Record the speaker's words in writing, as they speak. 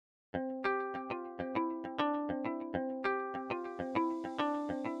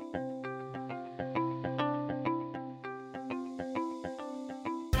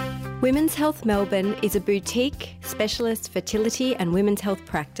Women's Health Melbourne is a boutique, specialist fertility and women's health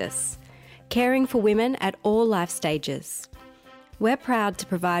practice, caring for women at all life stages. We're proud to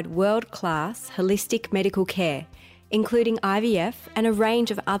provide world-class holistic medical care, including IVF and a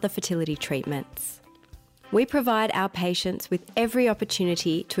range of other fertility treatments. We provide our patients with every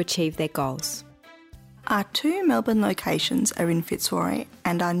opportunity to achieve their goals. Our 2 Melbourne locations are in Fitzroy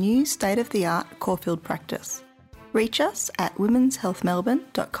and our new state-of-the-art Caulfield practice. Reach us at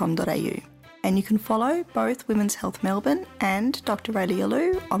womenshealthmelbourne.com.au and you can follow both Women's Health Melbourne and Dr. Rayleigh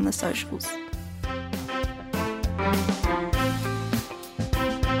Alou on the socials.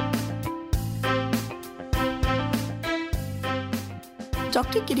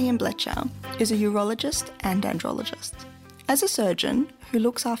 Dr. Gideon Blecher is a urologist and andrologist. As a surgeon who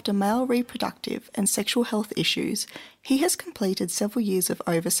looks after male reproductive and sexual health issues, he has completed several years of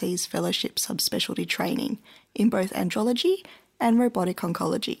overseas fellowship subspecialty training in both andrology and robotic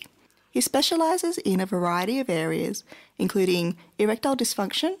oncology. He specialises in a variety of areas, including erectile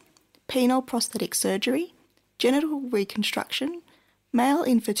dysfunction, penile prosthetic surgery, genital reconstruction, male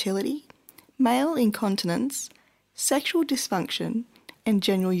infertility, male incontinence, sexual dysfunction, and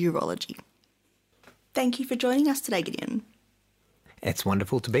general urology. Thank you for joining us today, Gideon. It's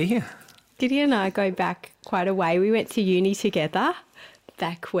wonderful to be here. Gideon and I go back quite a way. We went to uni together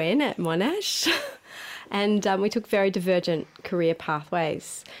back when at Monash and we took very divergent career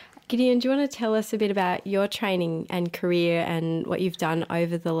pathways. Gideon, do you want to tell us a bit about your training and career and what you've done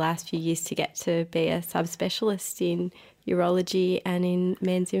over the last few years to get to be a subspecialist in urology and in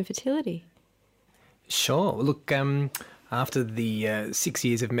men's infertility? Sure. Look, after the 6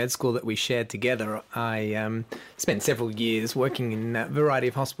 years of med school that we shared together, I spent several years working in a variety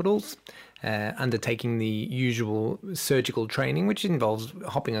of hospitals, undertaking the usual surgical training, which involves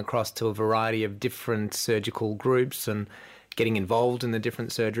hopping across to a variety of different surgical groups and getting involved in the different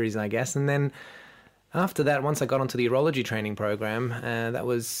surgeries, I guess. And then after that, once I got onto the urology training program, that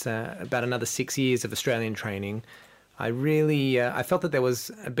was about another 6 years of Australian training. I felt that there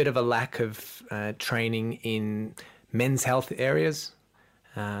was a bit of a lack of training in men's health areas,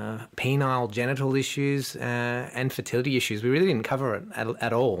 penile genital issues, and fertility issues. We really didn't cover it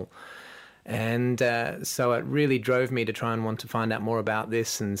at all. And so it really drove me to try and want to find out more about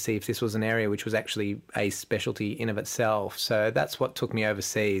this and see if this was an area which was actually a specialty in of itself. So that's what took me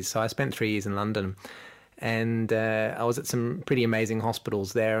overseas. So I spent 3 years in London and I was at some pretty amazing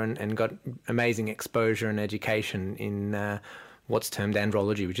hospitals there and got amazing exposure and education in what's termed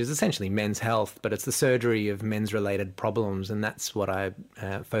andrology, which is essentially men's health, but it's the surgery of men's related problems, and that's what I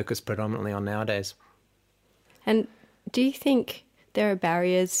focus predominantly on nowadays. And do you think there are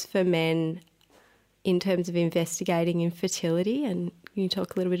barriers for men in terms of investigating infertility, and can you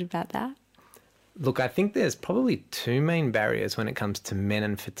talk a little bit about that? Look, I think there's probably 2 main barriers when it comes to men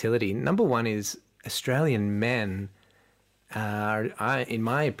and fertility. Number one is Australian men are, in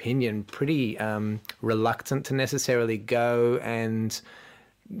my opinion, pretty reluctant to necessarily go and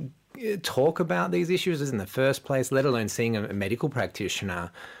talk about these issues in the first place, let alone seeing a medical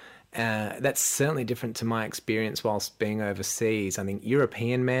practitioner. That's certainly different to my experience whilst being overseas. I think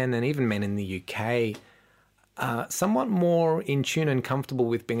European men and even men in the UK are somewhat more in tune and comfortable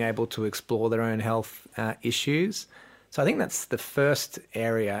with being able to explore their own health issues. So I think that's the first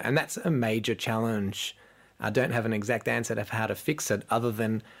area, and that's a major challenge. I don't have an exact answer to how to fix it other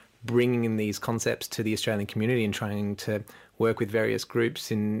than bringing in these concepts to the Australian community and trying to work with various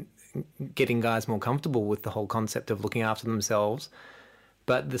groups in getting guys more comfortable with the whole concept of looking after themselves.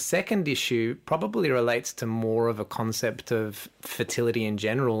 But the second issue probably relates to more of a concept of fertility in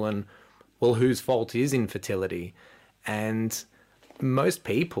general and, well, whose fault is infertility? And most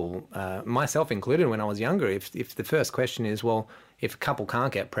people, myself included when I was younger, if the first question is, well, if a couple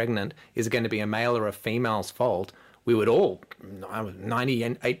can't get pregnant, is it going to be a male or a female's fault? We would all,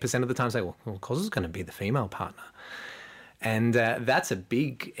 98% of the time say, well, of course it's going to be the female partner. And that's a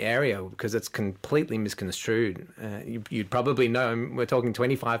big area because it's completely misconstrued. You'd probably know, we're talking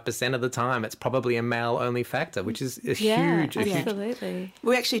 25% of the time, it's probably a male-only factor, which is a huge... Absolutely.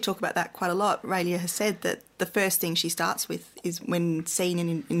 We actually talk about that quite a lot. Rayleigh has said that the first thing she starts with is when seen in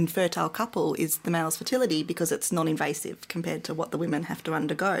an infertile couple is the male's fertility because it's non-invasive compared to what the women have to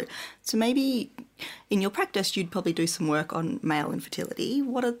undergo. So maybe in your practice you'd probably do some work on male infertility.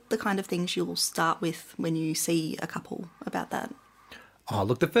 What are the kind of things you'll start with when you see a couple about that? Oh,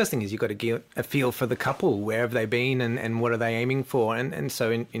 look, the first thing is you've got to get a feel for the couple. Where have they been and what are they aiming for? And so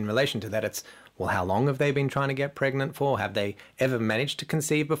in relation to that, it's, well, how long have they been trying to get pregnant for? Have they ever managed to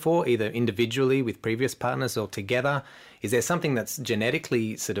conceive before, either individually with previous partners or together? Is there something that's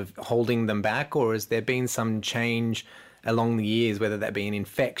genetically sort of holding them back, or has there been some change along the years, whether that be an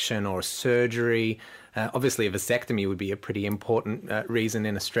infection or a surgery. Obviously, a vasectomy would be a pretty important reason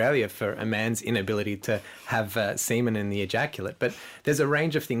in Australia for a man's inability to have semen in the ejaculate. But there's a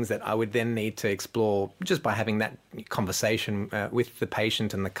range of things that I would then need to explore just by having that conversation with the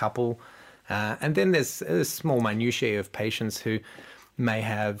patient and the couple. And then there's a small minutiae of patients who may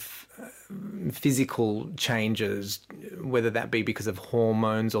have physical changes, whether that be because of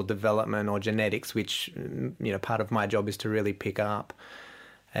hormones or development or genetics, which, part of my job is to really pick up.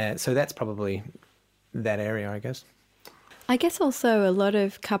 So that's probably that area, I guess. I guess also a lot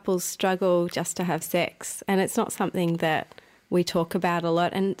of couples struggle just to have sex, and it's not something that we talk about a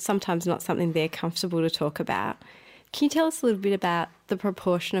lot, and sometimes not something they're comfortable to talk about. Can you tell us a little bit about the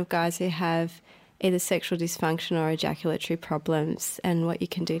proportion of guys who have either sexual dysfunction or ejaculatory problems and what you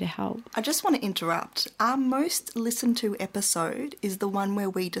can do to help? I just want to interrupt. Our most listened to episode is the one where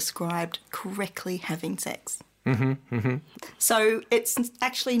we described correctly having sex. Mm-hmm, mm-hmm. So it's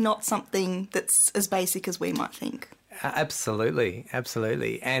actually not something that's as basic as we might think. Absolutely,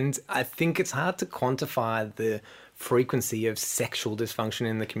 absolutely. And I think it's hard to quantify the frequency of sexual dysfunction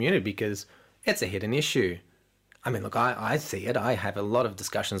in the community because it's a hidden issue. I mean, look, I see it. I have a lot of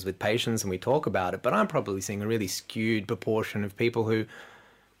discussions with patients and we talk about it, but I'm probably seeing a really skewed proportion of people who,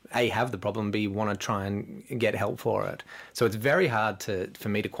 A, have the problem, B, want to try and get help for it. So it's very hard for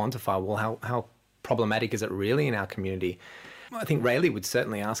me to quantify, well, how problematic is it really in our community? I think Rayleigh would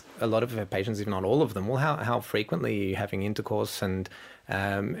certainly ask a lot of her patients, if not all of them, well, how frequently are you having intercourse and,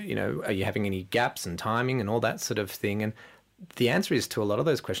 are you having any gaps and timing and all that sort of thing? And the answer is to a lot of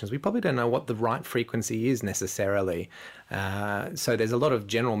those questions, we probably don't know what the right frequency is necessarily. So there's a lot of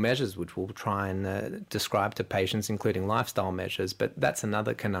general measures which we'll try and describe to patients, including lifestyle measures. But that's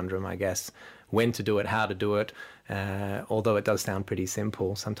another conundrum, I guess, when to do it, how to do it. Although it does sound pretty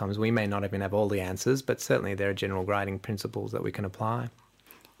simple, sometimes we may not even have all the answers, but certainly there are general guiding principles that we can apply.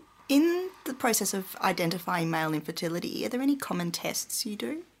 In the process of identifying male infertility, are there any common tests you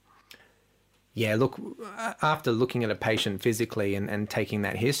do? Yeah, look, after looking at a patient physically and taking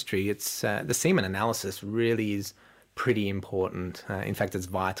that history, it's the semen analysis really is pretty important. In fact, it's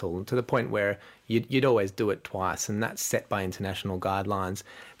vital to the point where you'd always do it twice, and that's set by international guidelines.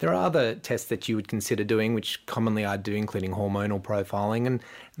 There are other tests that you would consider doing, which commonly I do, including hormonal profiling, and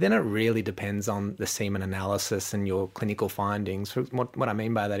then it really depends on the semen analysis and your clinical findings. What I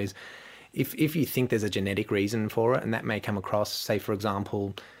mean by that is if you think there's a genetic reason for it, and that may come across, say, for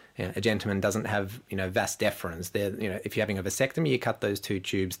example, a gentleman doesn't have, vas deferens. If you're having a vasectomy, you cut those two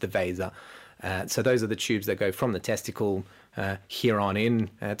tubes, the vasa. So those are the tubes that go from the testicle here on in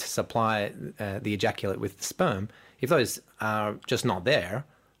to supply the ejaculate with the sperm. If those are just not there,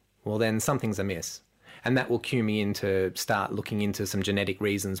 well, then something's amiss. And that will cue me in to start looking into some genetic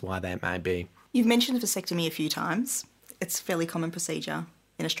reasons why that may be. You've mentioned vasectomy a few times. It's a fairly common procedure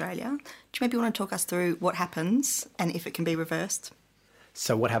in Australia. Do you maybe want to talk us through what happens and if it can be reversed?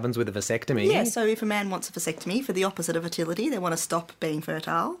 So what happens with a vasectomy? Yeah, so if a man wants a vasectomy for the opposite of fertility, they want to stop being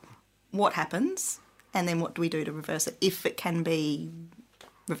fertile, what happens? And then what do we do to reverse it, if it can be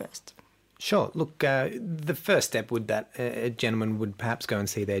reversed? Sure. Look, the first step would that a gentleman would perhaps go and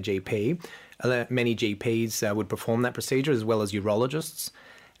see their GP. Many GPs would perform that procedure as well as urologists.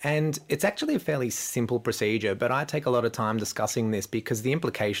 And it's actually a fairly simple procedure, but I take a lot of time discussing this because the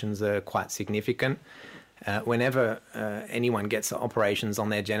implications are quite significant. Whenever anyone gets operations on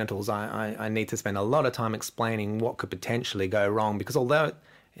their genitals, I need to spend a lot of time explaining what could potentially go wrong because although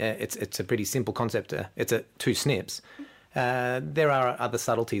it's a pretty simple concept, it's two snips, there are other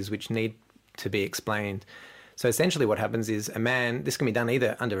subtleties which need to be explained. So essentially what happens is this can be done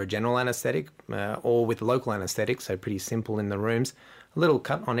either under a general anaesthetic or with local anaesthetic, so pretty simple in the rooms, a little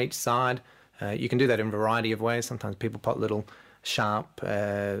cut on each side. You can do that in a variety of ways. Sometimes people put little sharp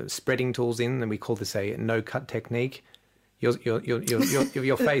spreading tools in, and we call this a no-cut technique.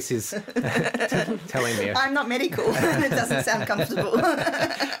 Your face is telling me. I'm not medical. It doesn't sound comfortable.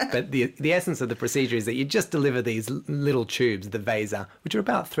 But the essence of the procedure is that you just deliver these little tubes, the vasa, which are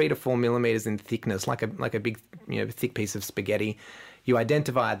about 3 to 4 millimeters in thickness, like a big thick piece of spaghetti. You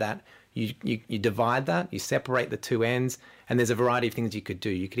identify that. You divide that, you separate the two ends, and there's a variety of things you could do.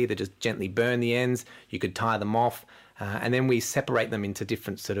 You could either just gently burn the ends, you could tie them off, and then we separate them into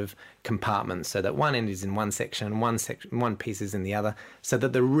different sort of compartments so that one end is in one section, one piece is in the other, so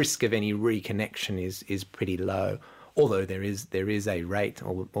that the risk of any reconnection is pretty low. Although there is a rate,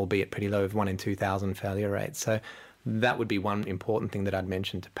 albeit pretty low, of 1 in 2,000 failure rate. So that would be one important thing that I'd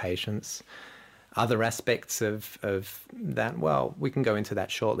mention to patients. other aspects of that, well, we can go into that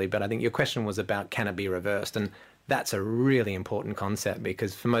shortly. But I think your question was about, can it be reversed? And that's a really important concept,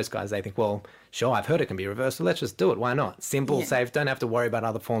 because for most guys, they think, well, sure, I've heard it can be reversed, so let's just do it. Why not? Simple, safe, don't have to worry about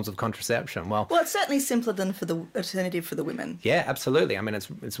other forms of contraception. Well, it's certainly simpler than for the alternative for the women. Yeah, absolutely. I mean,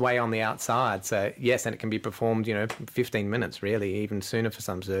 it's way on the outside. So, yes, and it can be performed, 15 minutes, really, even sooner for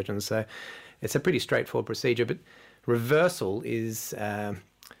some surgeons. So it's a pretty straightforward procedure. But reversal is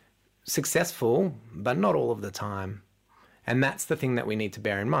successful, but not all of the time. And that's the thing that we need to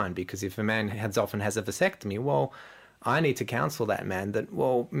bear in mind, because if a man often has a vasectomy, well, I need to counsel that man that,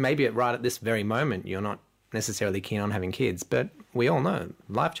 well, maybe right at this very moment you're not necessarily keen on having kids, but we all know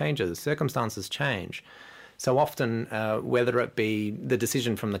life changes, circumstances change. So often, whether it be the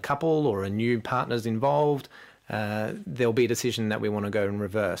decision from the couple or a new partner's involved, there'll be a decision that we want to go and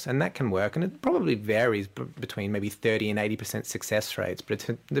reverse. And that can work, and it probably varies between maybe 30 and 80% success rates, but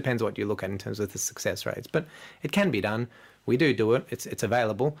it depends what you look at in terms of the success rates. But it can be done. We do it. It's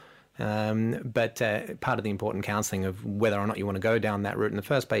available. But part of the important counselling of whether or not you want to go down that route in the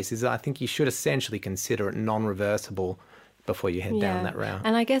first place is I think you should essentially consider it non-reversible before you head down that route.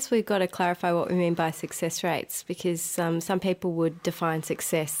 And I guess we've got to clarify what we mean by success rates, because some people would define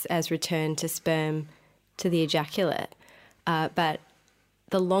success as return to sperm to the ejaculate. But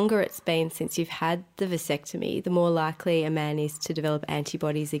the longer it's been since you've had the vasectomy, the more likely a man is to develop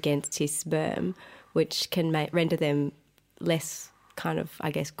antibodies against his sperm, which can render them less kind of, I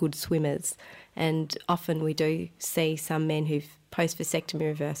guess, good swimmers. And often we do see some men who've post-vasectomy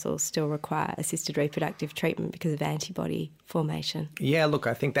reversals still require assisted reproductive treatment because of antibody formation. Yeah, look,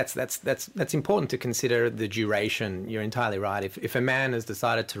 I think that's important to consider the duration. You're entirely right. If a man has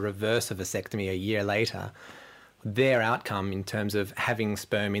decided to reverse a vasectomy a year later, their outcome in terms of having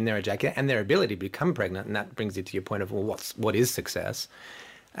sperm in their ejaculate and their ability to become pregnant, and that brings you to your point of, well, what is success,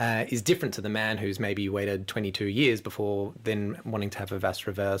 is different to the man who's maybe waited 22 years before then wanting to have a vas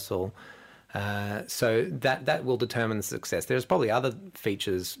reversal. So that will determine the success. There's probably other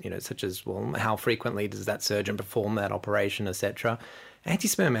features, such as, well, how frequently does that surgeon perform that operation, etc.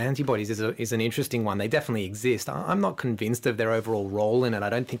 Anti-sperm antibodies is an interesting one. They definitely exist. I'm not convinced of their overall role in it. I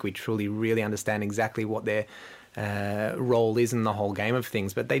don't think we truly really understand exactly what their role is in the whole game of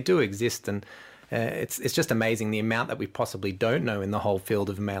things, but they do exist, and it's just amazing the amount that we possibly don't know in the whole field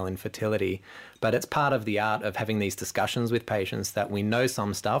of male infertility. But it's part of the art of having these discussions with patients that we know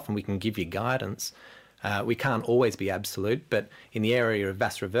some stuff and we can give you guidance. We can't always be absolute, but in the area of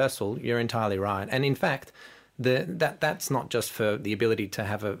vas reversal, you're entirely right. And in fact, that's not just for the ability to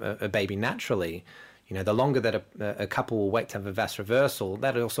have a baby naturally. The longer that a couple will wait to have a vas reversal,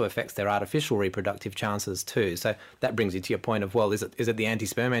 that also affects their artificial reproductive chances too. So that brings you to your point of, well, is it the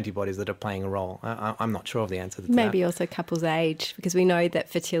anti-sperm antibodies that are playing a role? I'm not sure of the answer to that. Maybe also couples' age, because we know that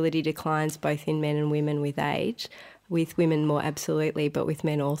fertility declines both in men and women with age, with women more absolutely, but with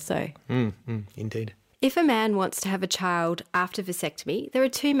men also. Indeed. If a man wants to have a child after vasectomy, there are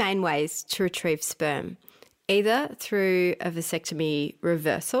two main ways to retrieve sperm, either through a vasectomy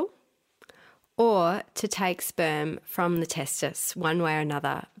reversal or to take sperm from the testis one way or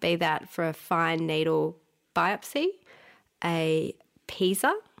another, be that for a fine needle biopsy, a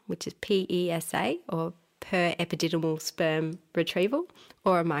PESA, which is PESA, or per epididymal sperm retrieval,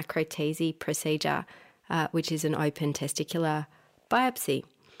 or a micro-TESE procedure, which is an open testicular biopsy.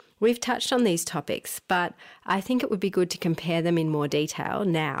 We've touched on these topics, but I think it would be good to compare them in more detail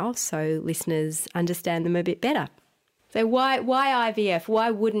now so listeners understand them a bit better. So why IVF?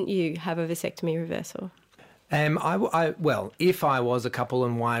 Why wouldn't you have a vasectomy reversal? Well, if I was a couple,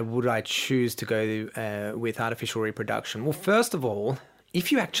 and why would I choose to go with artificial reproduction? Well, first of all,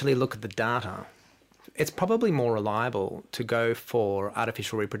 if you actually look at the data, it's probably more reliable to go for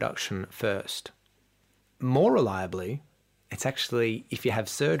artificial reproduction first. More reliably, it's actually if you have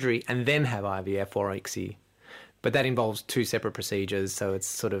surgery and then have IVF or ICSI. But that involves two separate procedures, so it's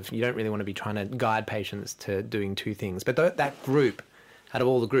sort of, you don't really want to be trying to guide patients to doing two things. But that group, out of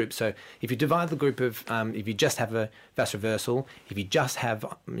all the groups, so if you divide the group of, if you just have a vas reversal, if you just have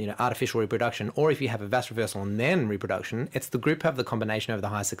artificial reproduction, or if you have a vas reversal and then reproduction, it's the group have the combination of the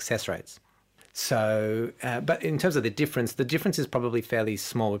high success rates. So, but in terms of the difference is probably fairly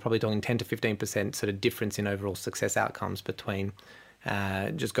small. We're probably talking 10 to 15% sort of difference in overall success outcomes between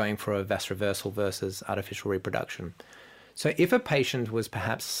just going for a vas reversal versus artificial reproduction. So if a patient was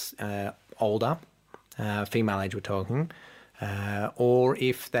perhaps older, female age we're talking, or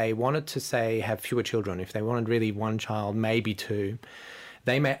if they wanted to, say, have fewer children, if they wanted really one child, maybe two,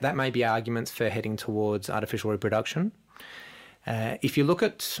 that may be arguments for heading towards artificial reproduction. If you look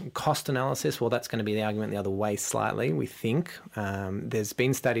at cost analysis, well, that's going to be the argument the other way slightly, we think. There's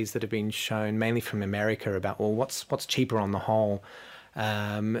been studies that have been shown mainly from America about, well, what's cheaper on the whole?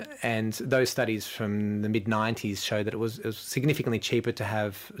 And those studies from the mid-90s show that it was significantly cheaper to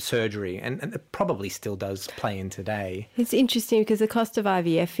have surgery, and it probably still does play in today. It's interesting because the cost of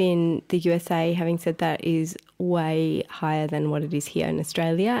IVF in the USA, having said that, is way higher than what it is here in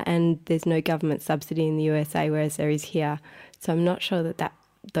Australia, and there's no government subsidy in the USA, whereas there is here. So I'm not sure that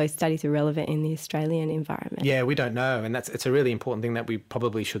those studies are relevant in the Australian environment. Yeah, we don't know, and it's a really important thing that we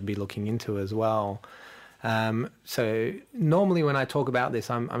probably should be looking into as well. So normally when I talk about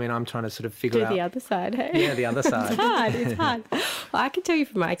this, I'm trying to sort of figure out the other side. Hey? Yeah, the other side. It's hard. Well, I can tell you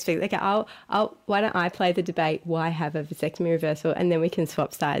from my experience. Okay, why don't I play the debate? Why have a vasectomy reversal, and then we can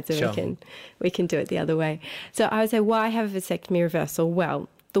swap sides and Sure. we can do it the other way. So I would say, why have a vasectomy reversal? Well,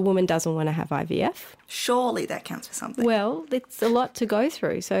 the woman doesn't want to have IVF. Surely that counts for something. Well, it's a lot to go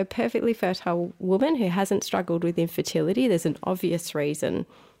through. So a perfectly fertile woman who hasn't struggled with infertility, there's an obvious reason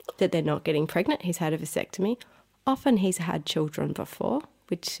that they're not getting pregnant. He's had a vasectomy. Often he's had children before,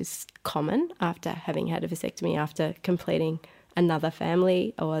 which is common after having had a vasectomy, after completing another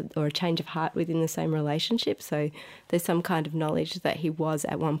family or a change of heart within the same relationship. So there's some kind of knowledge that he was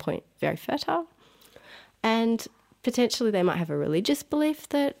at one point very fertile. And potentially they might have a religious belief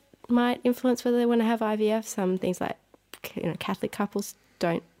that might influence whether they want to have IVF. Some things like, Catholic couples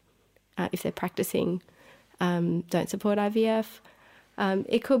don't, if they're practicing, don't support IVF.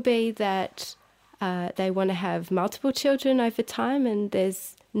 It could be that they want to have multiple children over time and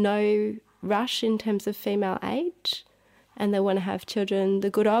there's no rush in terms of female age, and they want to have children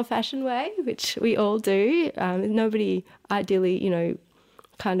the good old-fashioned way, which we all do. Nobody ideally,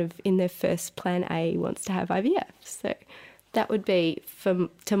 kind of in their first plan A wants to have IVF. So that would be,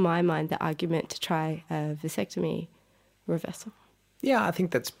 to my mind, the argument to try a vasectomy reversal. Yeah, I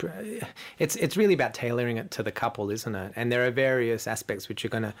think it's really about tailoring it to the couple, isn't it? And there are various aspects which are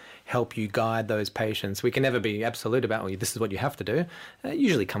going to help you guide those patients. We can never be absolute about, well, this is what you have to do. It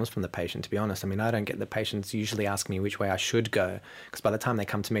usually comes from the patient, to be honest. I don't get the patients usually ask me which way I should go, because by the time they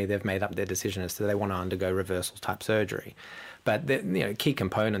come to me, they've made up their decision as to they want to undergo reversal type surgery. But the key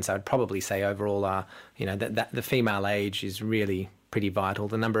components I would probably say overall are, that the female age is really pretty vital.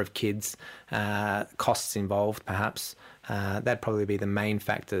 The number of kids, costs involved perhaps, that'd probably be the main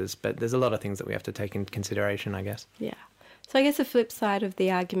factors. But there's a lot of things that we have to take into consideration, I guess. Yeah. So I guess the flip side of the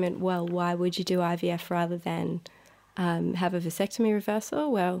argument, well, why would you do IVF rather than have a vasectomy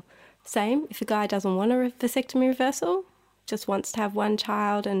reversal? Well, same. If a guy doesn't want a vasectomy reversal, just wants to have one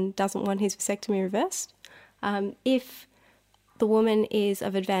child and doesn't want his vasectomy reversed. If the woman is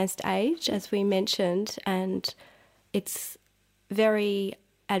of advanced age, as we mentioned, and it's very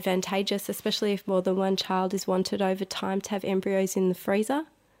advantageous, especially if more than one child is wanted over time, to have embryos in the freezer.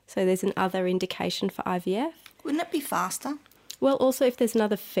 So there's another indication for IVF. Wouldn't it be faster? Well, also if there's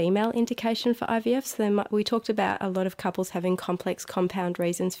another female indication for IVF, so we talked about a lot of couples having complex compound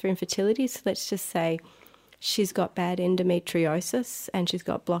reasons for infertility. So let's just say she's got bad endometriosis and she's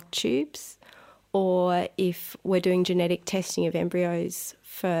got blocked tubes, or if we're doing genetic testing of embryos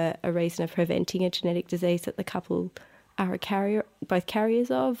for a reason of preventing a genetic disease that the couple are both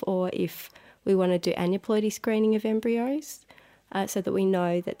carriers of, or if we want to do aneuploidy screening of embryos, so that we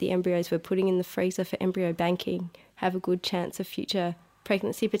know that the embryos we're putting in the freezer for embryo banking have a good chance of future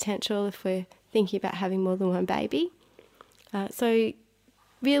pregnancy potential if we're thinking about having more than one baby. So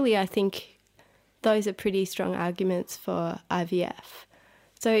really I think those are pretty strong arguments for IVF.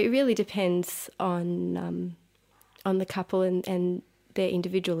 So it really depends on the couple and their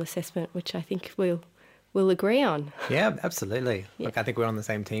individual assessment, which I think we'll agree on. Yeah, absolutely. Yeah. Look, I think we're on the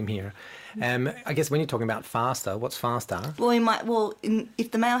same team here. I guess when you're talking about faster, what's faster? Well, if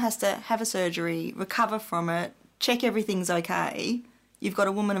the male has to have a surgery, recover from it, check everything's okay, you've got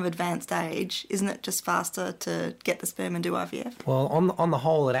a woman of advanced age, isn't it just faster to get the sperm and do IVF? Well, on the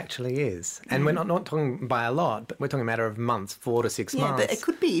whole, it actually is. And we're not talking by a lot, but we're talking a matter of months, 4 to 6 months. Yeah, but it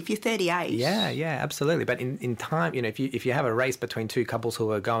could be if you're 38. Yeah, absolutely. But in time, if you have a race between two couples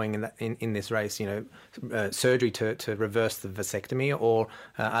who are going in this race, surgery to reverse the vasectomy or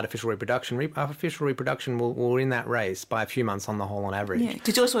artificial reproduction will win that race by a few months on the whole on average. Yeah,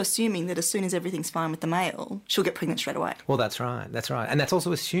 because you're also assuming that as soon as everything's fine with the male, she'll get pregnant straight away. Well, that's right. And that's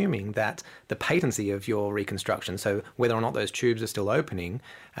also assuming that the patency of your reconstruction, so whether or not those tubes are still opening,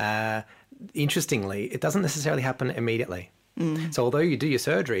 interestingly, it doesn't necessarily happen immediately. So although you do your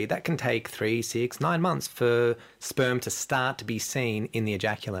surgery, that can take 3, 6, 9 months for sperm to start to be seen in the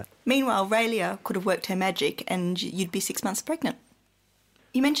ejaculate. Meanwhile, Raelia could have worked her magic and you'd be 6 months pregnant.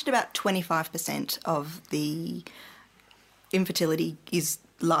 You mentioned about 25% of the infertility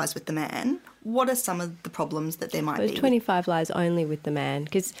lies with the man, what are some of the problems that there might be? 25 lies only with the man,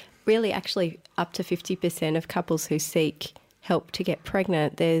 because really actually up to 50% of couples who seek help to get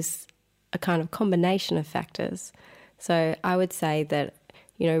pregnant, there's a kind of combination of factors. So I would say that,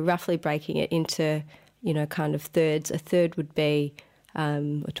 roughly breaking it into, kind of thirds, a third would be,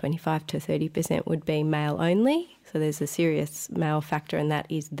 or 25 to 30% would be male only. So there's a serious male factor, and that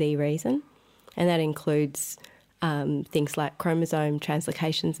is the reason. And that includes things like chromosome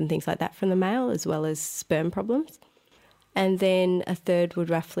translocations and things like that from the male, as well as sperm problems. And then a third would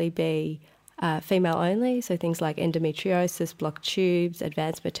roughly be female only, so things like endometriosis, blocked tubes,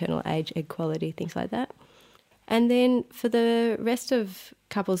 advanced maternal age, egg quality, things like that. And then for the rest of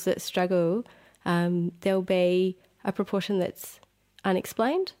couples that struggle, there'll be a proportion that's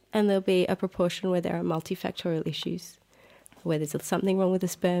unexplained, and there'll be a proportion where there are multifactorial issues, where there's something wrong with the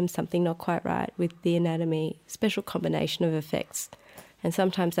sperm, something not quite right with the anatomy, special combination of effects. And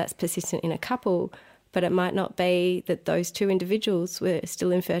sometimes that's persistent in a couple, but it might not be that those two individuals were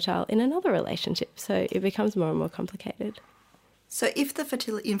still infertile in another relationship. So it becomes more and more complicated. So if the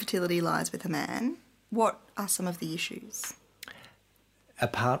infertility lies with a man, what are some of the issues?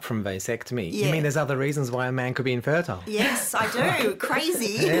 Apart from vasectomy. Yeah. You mean there's other reasons why a man could be infertile? Yes, I do.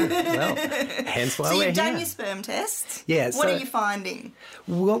 Crazy. Yeah, well, hence why So we're you've done here. your sperm test. Yeah, What so- are you finding?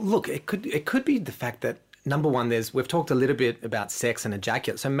 Well, look, it could be the fact that, number one, we've talked a little bit about sex and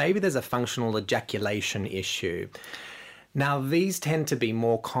ejaculate, so maybe there's a functional ejaculation issue. Now, these tend to be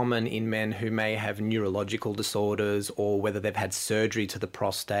more common in men who may have neurological disorders, or whether they've had surgery to the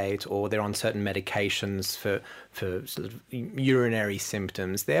prostate, or they're on certain medications for sort of urinary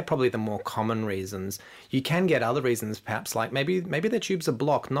symptoms. They're probably the more common reasons. You can get other reasons, perhaps, like maybe their tubes are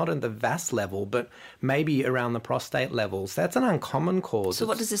blocked, not at the vas level, but maybe around the prostate levels. That's an uncommon cause. So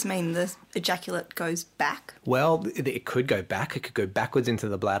what does this mean? The ejaculate goes back? Well, it could go back. It could go backwards into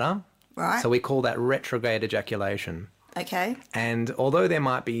the bladder. Right. So we call that retrograde ejaculation. Okay. And although there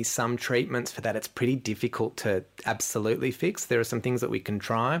might be some treatments for that, it's pretty difficult to absolutely fix. There are some things that we can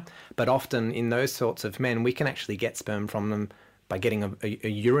try, but often in those sorts of men, we can actually get sperm from them by getting a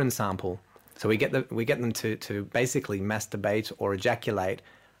urine sample. So we get them to basically masturbate or ejaculate,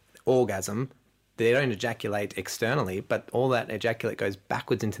 orgasm. They don't ejaculate externally, but all that ejaculate goes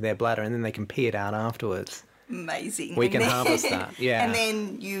backwards into their bladder, and then they can pee it out afterwards. Amazing. We And can then- harvest that, yeah. And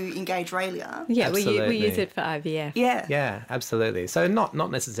then you engage Raelia. Yeah, we Absolutely. use it for IVF. Yeah. Yeah, absolutely. So not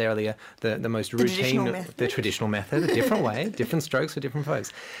necessarily the most routine, traditional method. the traditional method, a different way, different strokes for different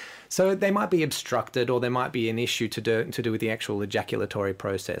folks. So they might be obstructed, or there might be an issue to do with the actual ejaculatory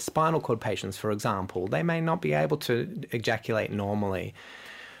process. Spinal cord patients, for example, they may not be able to ejaculate normally.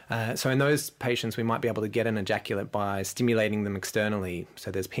 So in those patients, we might be able to get an ejaculate by stimulating them externally. So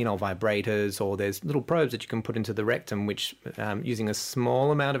there's penile vibrators, or there's little probes that you can put into the rectum, which using a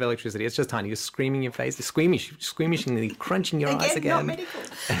small amount of electricity, it's just tiny, you're screaming your face, squeamishingly crunching your eyes Again, again.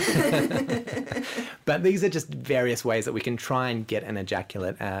 not medical. But these are just various ways that we can try and get an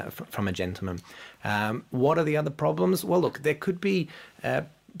ejaculate from a gentleman. What are the other problems? Well, look, there could be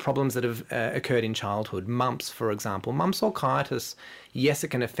problems that have occurred in childhood. Mumps, for example. Mumps orchitis, yes, it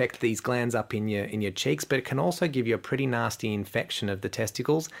can affect these glands up in your cheeks, but it can also give you a pretty nasty infection of the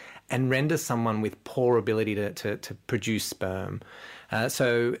testicles and render someone with poor ability to produce sperm.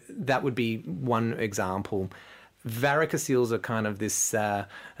 So that would be one example. Varicocele are kind of this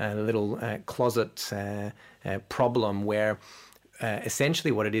little closet problem where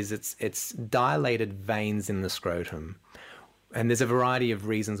essentially what it is, it's dilated veins in the scrotum. And there's a variety of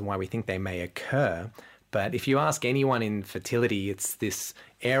reasons why we think they may occur. But if you ask anyone in fertility, it's this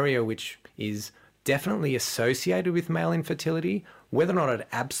area which is definitely associated with male infertility. Whether or not it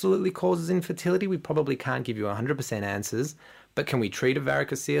absolutely causes infertility, we probably can't give you 100% answers. But can we treat a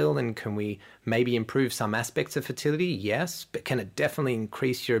varicocele, and can we maybe improve some aspects of fertility? Yes. But can it definitely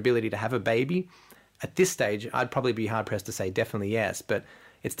increase your ability to have a baby? At this stage, I'd probably be hard-pressed to say definitely yes. But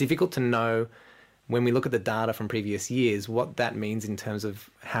it's difficult to know, when we look at the data from previous years, what that means in terms of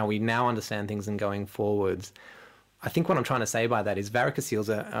how we now understand things and going forwards. I think what I'm trying to say by that is varicoceles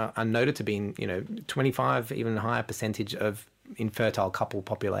are noted to be in 25, even higher percentage of infertile couple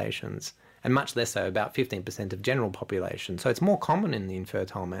populations, and much less so, about 15% of general population. So it's more common in the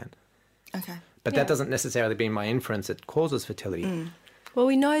infertile man. Okay. But that doesn't necessarily mean by inference it causes fertility. Well,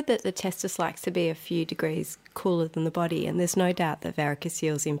 we know that the testis likes to be a few degrees cooler than the body, and there's no doubt that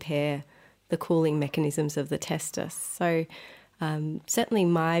varicoceles impair the cooling mechanisms of the testis. So certainly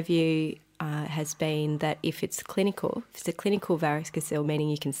my view has been that if it's a clinical varicocele, meaning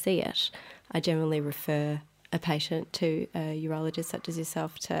you can see it, I generally refer a patient to a urologist such as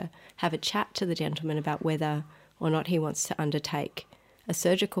yourself to have a chat to the gentleman about whether or not he wants to undertake a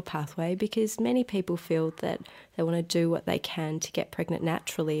surgical pathway, because many people feel that they want to do what they can to get pregnant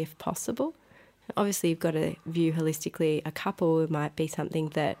naturally if possible. Obviously, you've got to view holistically a couple. It might be something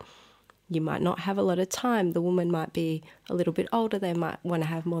that you might not have a lot of time. The woman might be a little bit older. They might want to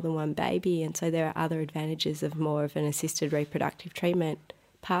have more than one baby. And so there are other advantages of more of an assisted reproductive treatment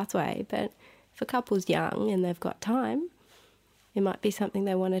pathway. But if a couple's young and they've got time, it might be something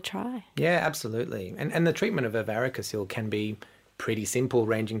they want to try. Yeah, absolutely. And the treatment of varicocele can be pretty simple,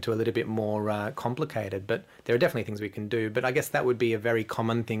 ranging to a little bit more complicated, but there are definitely things we can do. But I guess that would be a very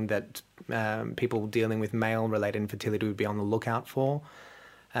common thing that people dealing with male-related infertility would be on the lookout for.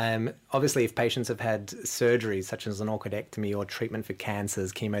 Obviously, if patients have had surgeries such as an orchidectomy or treatment for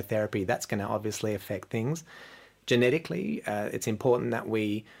cancers, chemotherapy, that's going to obviously affect things. Genetically, it's important that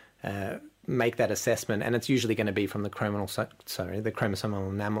we make that assessment, and it's usually going to be from the chromosomal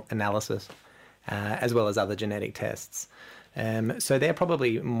analysis, as well as other genetic tests. So they're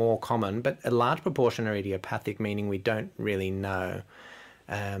probably more common, but a large proportion are idiopathic, meaning we don't really know.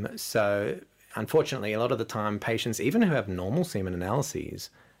 So unfortunately, a lot of the time, patients, even who have normal semen analyses,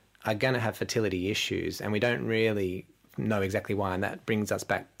 are going to have fertility issues, and we don't really know exactly why. And that brings us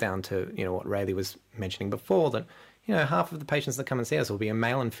back down to, what Rayleigh was mentioning before, that, half of the patients that come and see us will be a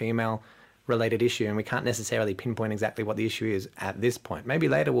male and female related issue, and we can't necessarily pinpoint exactly what the issue is at this point. Maybe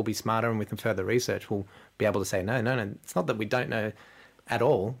later we'll be smarter, and with further research we'll be able to say, no, it's not that we don't know at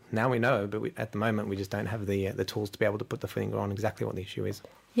all. Now we know, but at the moment we just don't have the tools to be able to put the finger on exactly what the issue is.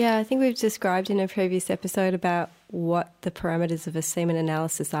 Yeah, I think we've described in a previous episode about what the parameters of a semen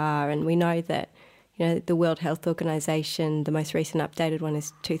analysis are, and we know that the World Health Organization, the most recent updated one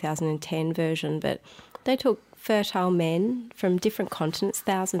is 2010 version, but they took fertile men from different continents,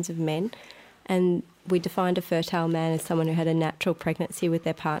 thousands of men, and we defined a fertile man as someone who had a natural pregnancy with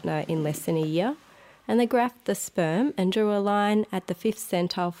their partner in less than a year. And they graphed the sperm and drew a line at the 5th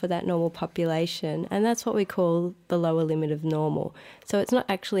centile for that normal population, and that's what we call the lower limit of normal. So it's not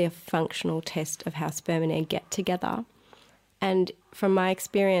actually a functional test of how sperm and egg get together. And from my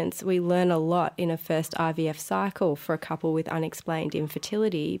experience, we learn a lot in a first IVF cycle for a couple with unexplained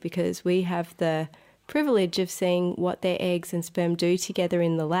infertility, because we have the privilege of seeing what their eggs and sperm do together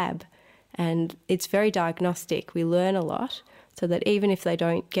in the lab. And it's very diagnostic. We learn a lot, so that even if they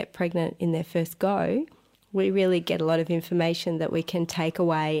don't get pregnant in their first go, we really get a lot of information that we can take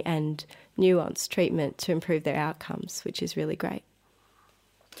away and nuance treatment to improve their outcomes, which is really great.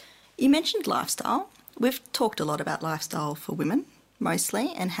 You mentioned lifestyle. We've talked a lot about lifestyle for women,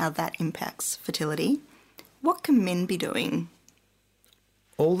 mostly, and how that impacts fertility. What can men be doing?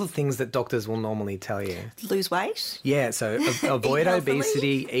 All the things that doctors will normally tell you. Lose weight? Yeah, so avoid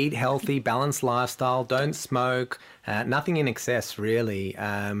obesity, eat healthy, balanced lifestyle, don't smoke, nothing in excess, really.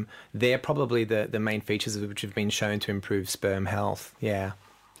 They're probably the main features which have been shown to improve sperm health, yeah.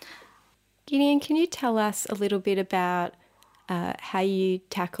 Gideon, can you tell us a little bit about how you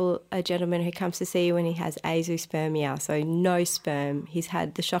tackle a gentleman who comes to see you when he has azoospermia, so no sperm? He's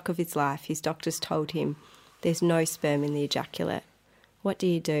had the shock of his life. His doctor's told him there's no sperm in the ejaculate. What do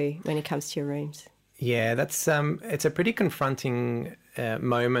you do when he comes to your rooms? Yeah, that's it's a pretty confronting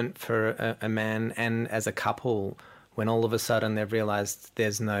moment for a man and as a couple when all of a sudden they've realised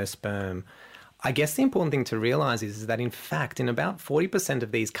there's no sperm. I guess the important thing to realise is that in fact in about 40%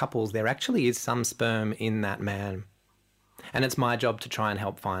 of these couples there actually is some sperm in that man. And it's my job to try and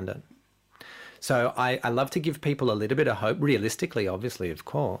help find it. So I love to give people a little bit of hope, realistically, obviously, of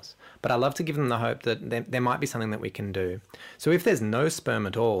course, but I love to give them the hope that there might be something that we can do. So if there's no sperm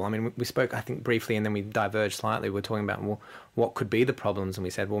at all, I mean, we spoke, I think, briefly, and then we diverged slightly. We're talking about, well, what could be the problems? And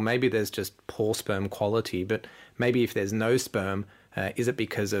we said, well, maybe there's just poor sperm quality, but maybe if there's no sperm, is it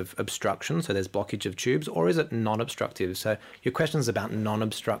because of obstruction, so there's blockage of tubes, or is it non-obstructive? So your question is about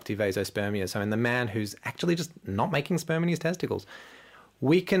non-obstructive azoospermia. So in the man who's actually just not making sperm in his testicles,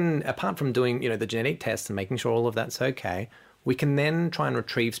 we can, apart from doing, the genetic tests and making sure all of that's okay, we can then try and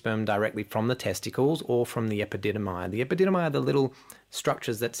retrieve sperm directly from the testicles or from the epididymi. The epididymi are the little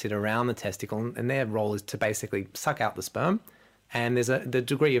structures that sit around the testicle, and their role is to basically suck out the sperm, and there's the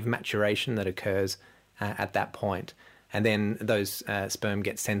degree of maturation that occurs at that point. And then those sperm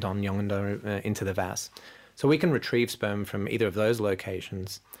get sent on yonder into the vas. So we can retrieve sperm from either of those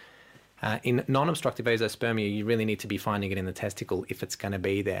locations. In non-obstructive azoospermia, you really need to be finding it in the testicle if it's going to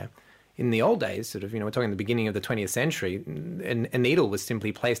be there. In the old days, we're talking the beginning of the 20th century, a needle was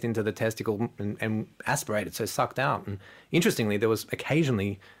simply placed into the testicle and aspirated, so sucked out. And interestingly, there was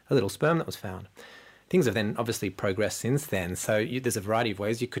occasionally a little sperm that was found. Things have then obviously progressed since then. So there's a variety of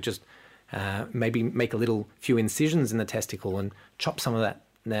ways. You could just maybe make few incisions in the testicle and chop some of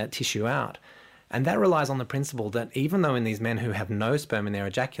that tissue out. And that relies on the principle that even though in these men who have no sperm in their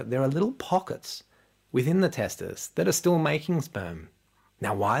ejaculate, there are little pockets within the testes that are still making sperm.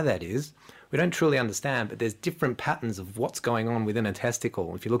 Now, why that is, we don't truly understand, but there's different patterns of what's going on within a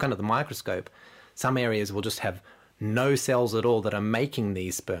testicle. If you look under the microscope, some areas will just have no cells at all that are making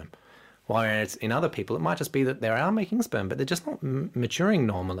these sperm. Whereas in other people, it might just be that they are making sperm, but they're just not maturing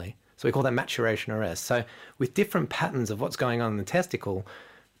normally. So we call that maturation arrest. So with different patterns of what's going on in the testicle,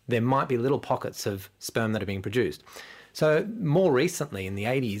 there might be little pockets of sperm that are being produced. So more recently, in the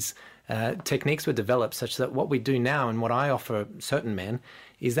 80s, techniques were developed such that what we do now and what I offer certain men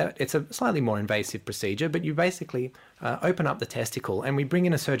is that it's a slightly more invasive procedure, but you basically open up the testicle and we bring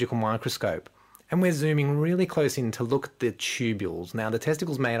in a surgical microscope and we're zooming really close in to look at the tubules. Now, the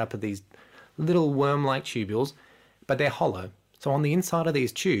testicle's made up of these little worm-like tubules, but they're hollow. So on the inside of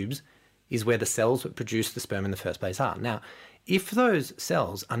these tubes is where the cells that produce the sperm in the first place are. Now, if those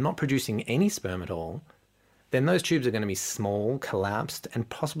cells are not producing any sperm at all, then those tubes are going to be small, collapsed, and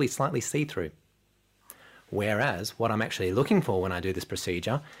possibly slightly see-through. Whereas what I'm actually looking for when I do this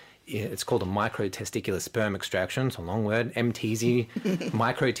procedure, it's called a microtesticular sperm extraction. It's a long word, MTZ,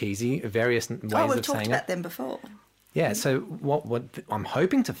 micro-TZ, various ways of saying it. Oh, we've talked about them before. Yeah, so what I'm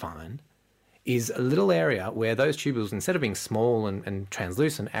hoping to find is a little area where those tubules, instead of being small and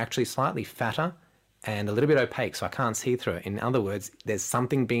translucent, are actually slightly fatter and a little bit opaque, so I can't see through it. In other words, there's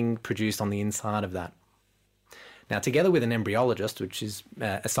something being produced on the inside of that. Now, together with an embryologist, which is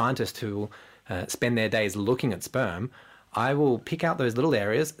a scientist who will spend their days looking at sperm, I will pick out those little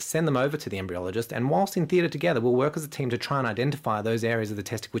areas, send them over to the embryologist, and whilst in theatre together, we'll work as a team to try and identify those areas of the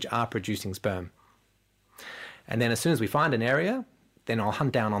testicle which are producing sperm. And then as soon as we find an area, then I'll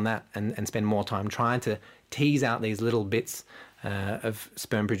hunt down on that and spend more time trying to tease out these little bits of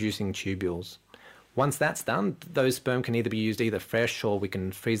sperm-producing tubules. Once that's done, those sperm can either be used either fresh or we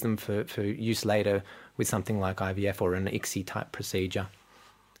can freeze them for use later with something like IVF or an ICSI-type procedure.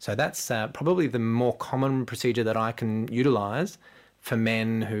 So that's probably the more common procedure that I can utilise for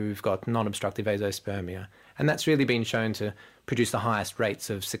men who've got non-obstructive azoospermia. And that's really been shown to produce the highest rates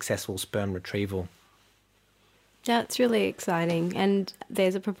of successful sperm retrieval. That's really exciting. And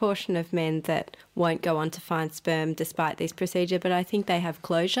there's a proportion of men that won't go on to find sperm despite this procedure, but I think they have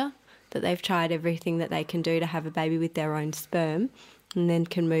closure, that they've tried everything that they can do to have a baby with their own sperm and then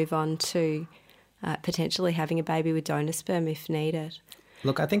can move on to potentially having a baby with donor sperm if needed.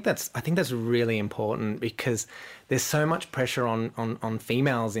 Look, I think that's really important because there's so much pressure on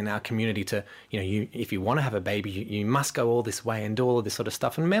females in our community to, if you want to have a baby, you must go all this way and do all of this sort of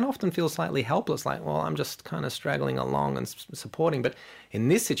stuff. And men often feel slightly helpless, like, well, I'm just kind of straggling along and supporting. But in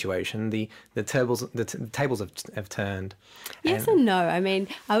this situation, the tables have turned. Yes and no. I mean,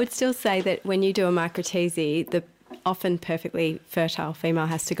 I would still say that when you do a micro-TZ, the often perfectly fertile female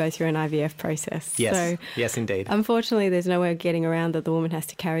has to go through an IVF process. Yes, so, yes, indeed. Unfortunately, there's no way of getting around that the woman has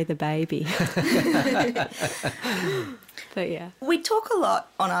to carry the baby. But yeah. We talk a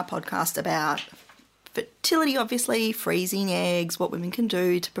lot on our podcast about fertility, obviously, freezing eggs, what women can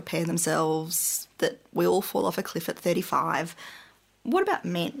do to prepare themselves, that we all fall off a cliff at 35. What about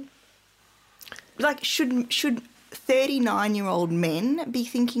men? Like, should 39-year-old men be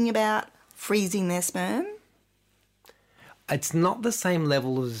thinking about freezing their sperm? It's not the same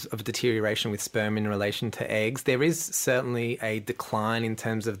levels of deterioration with sperm in relation to eggs. There is certainly a decline in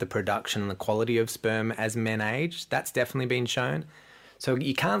terms of the production and the quality of sperm as men age. That's definitely been shown. So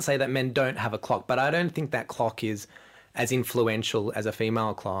you can't say that men don't have a clock, but I don't think that clock is as influential as a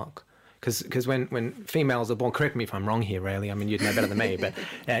female clock. Because when females are born, correct me if I'm wrong here, Rayleigh, I mean, you'd know better than me, but,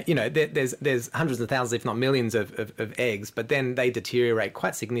 there's hundreds of thousands, if not millions of eggs, but then they deteriorate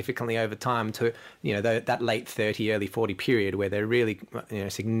quite significantly over time to, that late 30, early 40 period where they're really,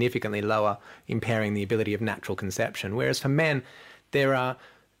 significantly lower, impairing the ability of natural conception. Whereas for men, there are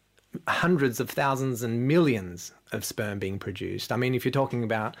hundreds of thousands and millions of sperm being produced. I mean, if you're talking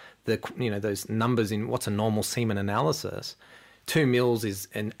about those numbers in what's a normal semen analysis, 2 mils is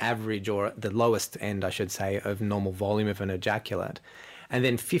an average, or the lowest end, I should say, of normal volume of an ejaculate. And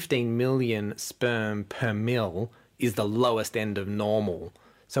then 15 million sperm per mil is the lowest end of normal.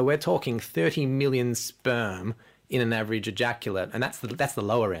 So we're talking 30 million sperm in an average ejaculate, and that's the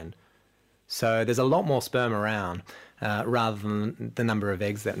lower end. So there's a lot more sperm around rather than the number of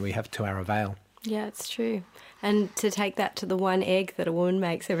eggs that we have to our avail. Yeah, it's true. And to take that to the one egg that a woman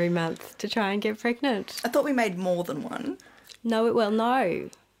makes every month to try and get pregnant. I thought we made more than one. No,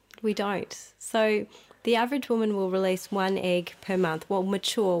 we don't. So the average woman will release 1 egg per month,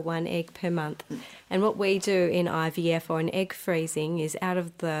 mature 1 egg per month. And what we do in IVF or in egg freezing is out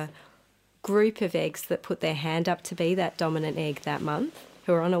of the group of eggs that put their hand up to be that dominant egg that month,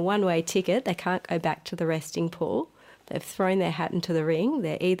 who are on a one-way ticket. They can't go back to the resting pool. They've thrown their hat into the ring.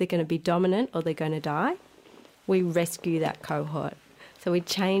 They're either going to be dominant or they're going to die. We rescue that cohort. So we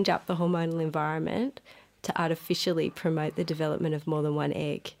change up the hormonal environment to artificially promote the development of more than one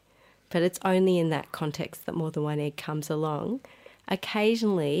egg. But it's only in that context that more than one egg comes along.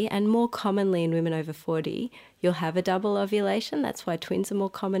 Occasionally, and more commonly in women over 40, you'll have a double ovulation. That's why twins are more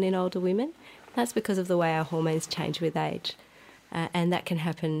common in older women. That's because of the way our hormones change with age. And that can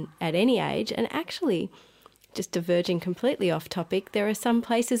happen at any age. And actually, just diverging completely off topic, there are some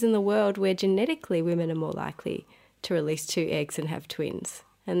places in the world where genetically women are more likely to release 2 eggs and have twins.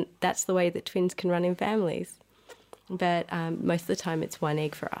 And that's the way that twins can run in families. But most of the time it's 1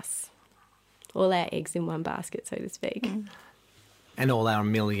 egg for us. All our eggs in one basket, so to speak. Mm. And all our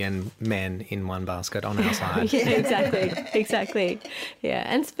million men in one basket on our side. Yeah, exactly. Yeah,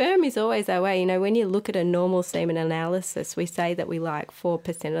 and sperm is always our way. You know, when you look at a normal semen analysis, we say that we like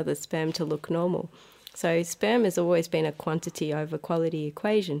 4% of the sperm to look normal. So sperm has always been a quantity over quality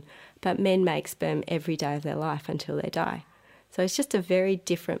equation, but men make sperm every day of their life until they die. So it's just a very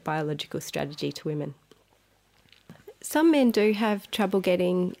different biological strategy to women. Some men do have trouble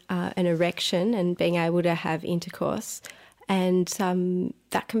getting an erection and being able to have intercourse, and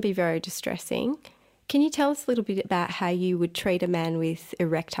that can be very distressing. Can you tell us a little bit about how you would treat a man with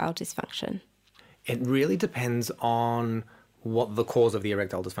erectile dysfunction? It really depends on what the cause of the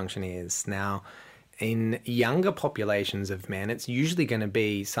erectile dysfunction is. Now, in younger populations of men, it's usually going to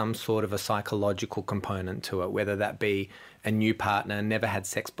be some sort of a psychological component to it, whether that be a new partner, never had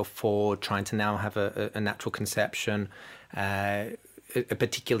sex before, trying to now have a natural conception, a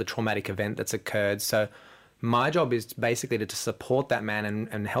particular traumatic event that's occurred. So my job is basically to support that man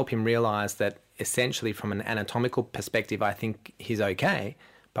and help him realise that essentially from an anatomical perspective, I think he's okay,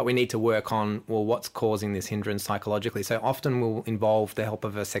 but we need to work on, well, what's causing this hindrance psychologically? So often we'll involve the help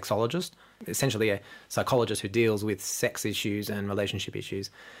of a sexologist, essentially a psychologist who deals with sex issues and relationship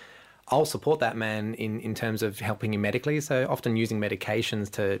issues. I'll support that man in terms of helping him medically, so often using medications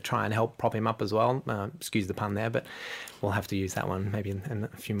to try and help prop him up as well. Excuse the pun there, but we'll have to use that one maybe in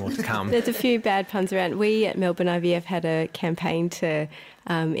a few more to come. There's a few bad puns around. We at Melbourne IVF had a campaign to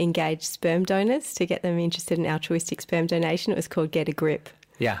engage sperm donors to get them interested in altruistic sperm donation. It was called Get a Grip.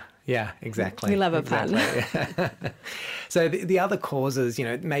 Yeah, exactly. We love a pun. So the other causes, you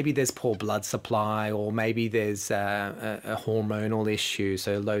know, maybe there's poor blood supply, or maybe there's a hormonal issue,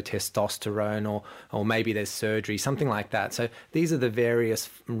 so low testosterone, or maybe there's surgery, something like that. So these are the various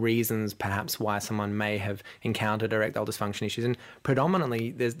reasons perhaps why someone may have encountered erectile dysfunction issues. And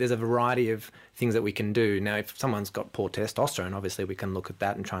predominantly there's a variety of things that we can do. Now, if someone's got poor testosterone, obviously we can look at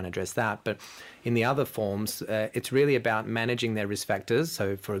that and try and address that. But in the other forms, it's really about managing their risk factors.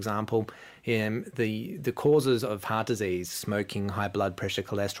 So, for example, the causes of heart disease, smoking, high blood pressure,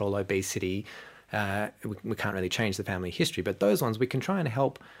 cholesterol, obesity, we can't really change the family history, but those ones we can try and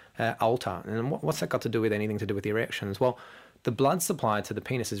help alter. And what's that got to do with anything to do with the erections? Well, the blood supply to the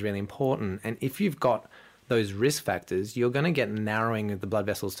penis is really important. And if you've got those risk factors, you're going to get narrowing of the blood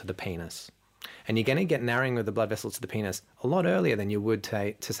vessels to the penis. And you're going to get narrowing of the blood vessels to the penis a lot earlier than you would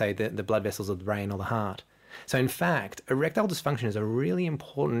to say the blood vessels of the brain or the heart. So in fact, erectile dysfunction is a really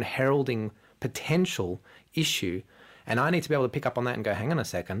important heralding potential issue. And I need to be able to pick up on that and go, hang on a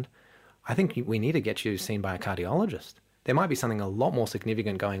second, I think we need to get you seen by a cardiologist. There might be something a lot more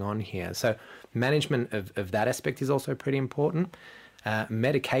significant going on here. So management of that aspect is also pretty important.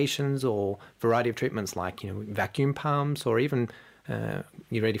 Medications or variety of treatments like, vacuum pumps, or even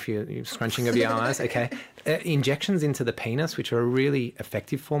you ready for your scrunching of your eyes? Okay. Injections into the penis, which are a really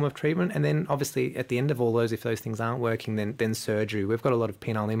effective form of treatment. And then obviously at the end of all those, if those things aren't working, then surgery. We've got a lot of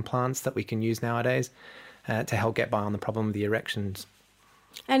penile implants that we can use nowadays to help get by on the problem of the erections.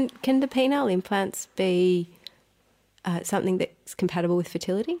 And can the penile implants be something that's compatible with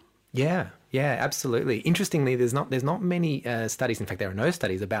fertility? Yeah, absolutely. Interestingly, there's not many studies. In fact, there are no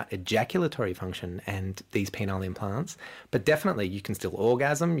studies about ejaculatory function and these penile implants. But definitely, you can still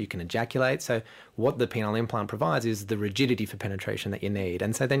orgasm, you can ejaculate. So what the penile implant provides is the rigidity for penetration that you need.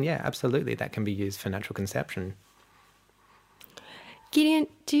 And so then, yeah, absolutely, that can be used for natural conception. Gideon,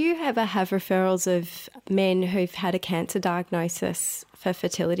 do you ever have referrals of men who've had a cancer diagnosis for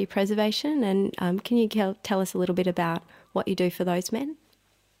fertility preservation? And can you tell us a little bit about what you do for those men?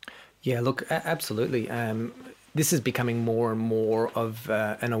 Yeah, look, absolutely. This is becoming more and more of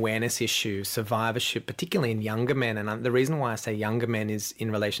an awareness issue, survivorship, particularly in younger men. And the reason why I say younger men is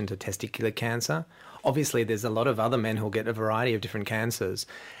in relation to testicular cancer. Obviously, there's a lot of other men who'll get a variety of different cancers,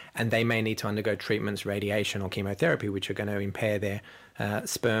 and they may need to undergo treatments, radiation or chemotherapy, which are going to impair their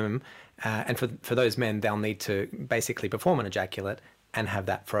sperm. And for those men, they'll need to basically perform an ejaculate, and have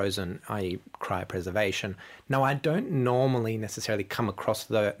that frozen, i.e. cryopreservation. Now, I don't normally necessarily come across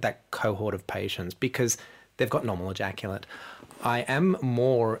that cohort of patients because they've got normal ejaculate. I am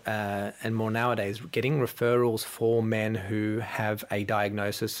more and more nowadays getting referrals for men who have a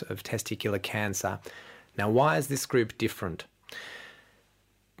diagnosis of testicular cancer. Now, why is this group different?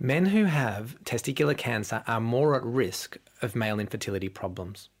 Men who have testicular cancer are more at risk of male infertility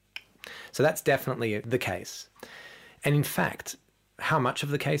problems. So that's definitely the case. And in fact, how much of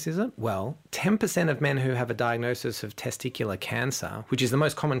the case is it? Well, 10% of men who have a diagnosis of testicular cancer, which is the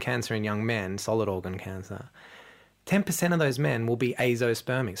most common cancer in young men, solid organ cancer, 10% of those men will be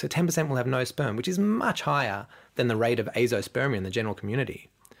azoospermic. So 10% will have no sperm, which is much higher than the rate of azoospermia in the general community.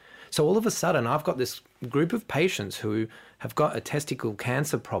 So all of a sudden, I've got this group of patients who have got a testicle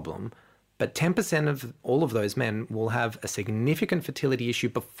cancer problem, but 10% of all of those men will have a significant fertility issue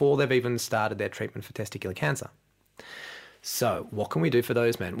before they've even started their treatment for testicular cancer. So what can we do for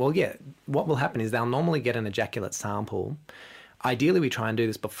those men? Well, yeah, what will happen is they'll normally get an ejaculate sample. Ideally, we try and do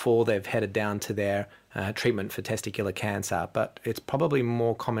this before they've headed down to their treatment for testicular cancer, but it's probably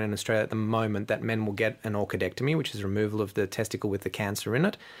more common in Australia at the moment that men will get an orchidectomy, which is removal of the testicle with the cancer in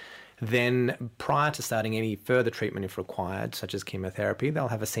it. Then prior to starting any further treatment if required, such as chemotherapy, they'll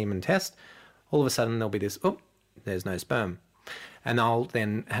have a semen test. All of a sudden there'll be this, oh, there's no sperm. And I'll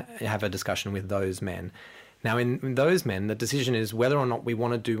then have a discussion with those men. Now in those men, the decision is whether or not we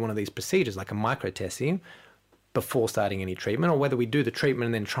want to do one of these procedures like a microtesting before starting any treatment, or whether we do the treatment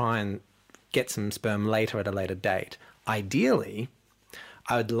and then try and get some sperm later at a later date. Ideally,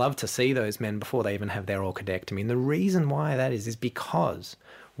 I would love to see those men before they even have their orchidectomy. And the reason why that is because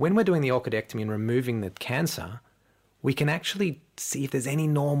when we're doing the orchidectomy and removing the cancer, we can actually see if there's any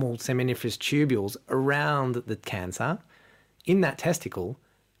normal seminiferous tubules around the cancer in that testicle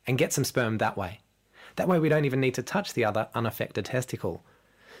and get some sperm that way. That way we don't even need to touch the other unaffected testicle.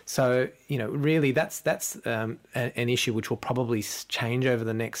 So, really that's an issue which will probably change over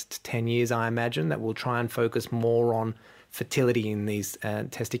the next 10 years, I imagine, that we'll try and focus more on fertility in these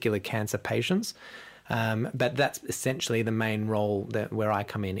testicular cancer patients. But that's essentially the main role where I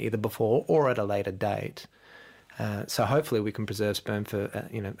come in, either before or at a later date. So hopefully we can preserve sperm for,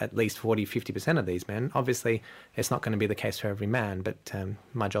 at least 40, 50% of these men. Obviously, it's not going to be the case for every man, but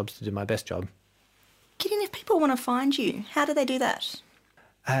my job's to do my best job. Gideon, if people want to find you, how do they do that?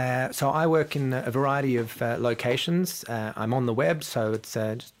 So I work in a variety of locations. I'm on the web, so it's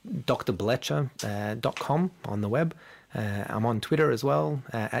just drbletcher.com on the web. I'm on Twitter as well,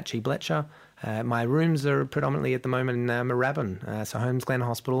 at @gbletcher. My rooms are predominantly at the moment in Moorabbin, so Holmes Glen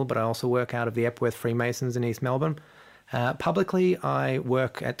Hospital, but I also work out of the Epworth Freemasons in East Melbourne. Publicly, I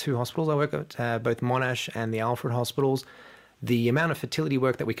work at two hospitals. I work at both Monash and the Alfred hospitals. The amount of fertility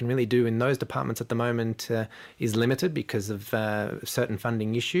work that we can really do in those departments at the moment is limited because of certain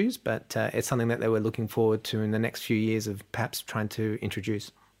funding issues, but it's something that they were looking forward to in the next few years of perhaps trying to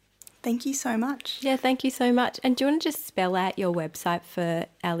introduce. Thank you so much. Yeah, thank you so much. And do you want to just spell out your website for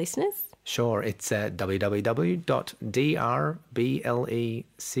our listeners? Sure, it's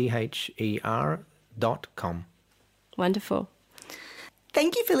www.drblecher.com. Wonderful.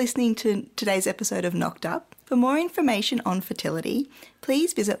 Thank you for listening to today's episode of Knocked Up. For more information on fertility,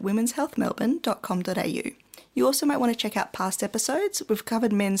 please visit womenshealthmelbourne.com.au. You also might want to check out past episodes. We've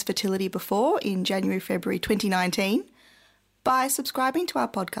covered men's fertility before in January, February 2019. By subscribing to our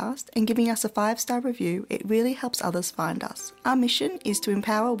podcast and giving us a 5-star review, it really helps others find us. Our mission is to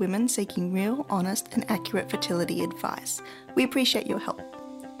empower women seeking real, honest and accurate fertility advice. We appreciate your help.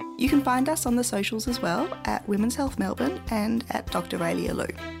 You can find us on the socials as well at Women's Health Melbourne and at Dr. Raelia Lew.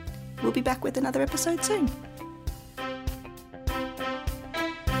 We'll be back with another episode soon.